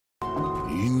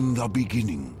In the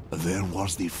beginning, there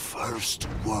was the first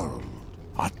world.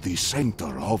 At the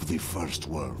center of the first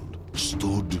world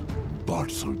stood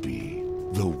Bartleby,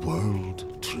 the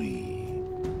World Tree.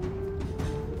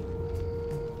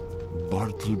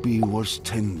 Bartleby was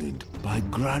tended by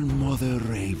Grandmother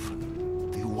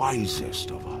Raven, the wisest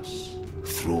of us.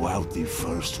 Throughout the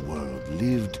first world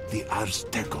lived the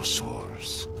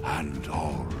Aztecosaurs, and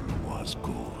all was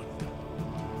good.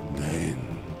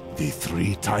 Then, the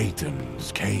three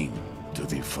Titans came to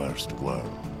the first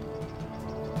world.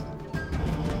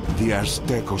 The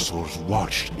Aztecosaurs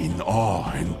watched in awe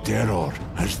and terror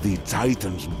as the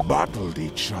Titans battled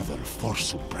each other for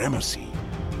supremacy.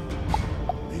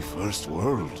 The first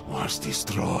world was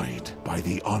destroyed by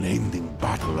the unending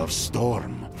battle of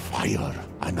storm, fire,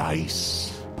 and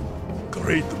ice.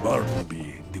 Great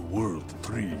Bartleby, the World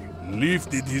Tree,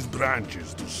 lifted his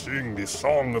branches to sing the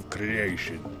song of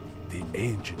creation. The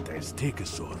ancient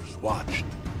Aztecosaurs watched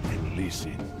and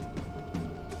listened.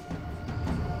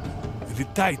 The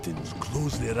Titans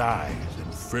closed their eyes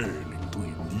and fell into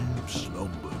a deep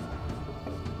slumber.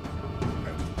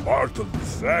 And Bartleby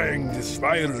sang the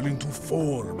spiral into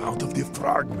form out of the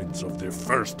fragments of their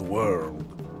first world.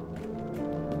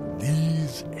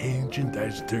 These ancient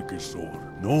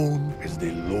Aztecosaurs, known as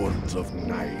the Lords of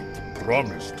Night,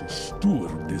 promised to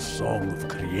steward this song of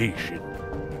creation.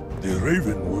 The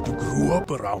Ravenwood grew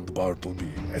up around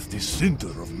Bartleby as the center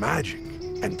of magic,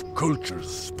 and cultures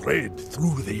spread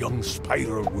through the young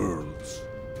spiral worlds.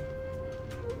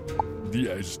 The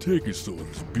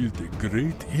Aztecosaurs built a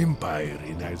great empire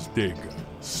in Azteca,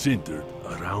 centered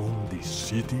around the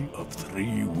City of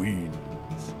Three Winds.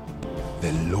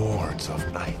 The Lords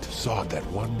of Night saw that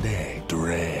one day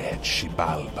dread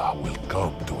Xibalba will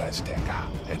come to Azteca,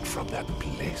 and from that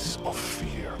place of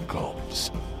fear comes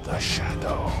the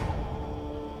Shadow.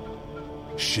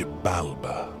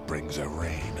 Xibalba brings a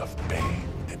reign of pain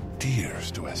and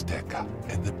tears to Azteca,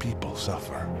 and the people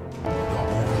suffer. The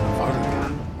whole of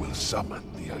Arca will summon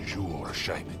the Azure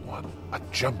Shining One, a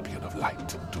champion of light,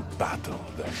 to battle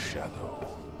the Shadow.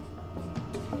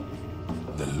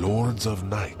 The Lords of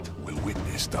Night will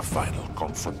witness the final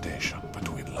confrontation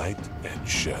between light and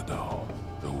shadow.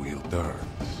 The wheel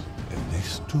turns, and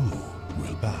this too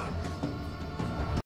will back.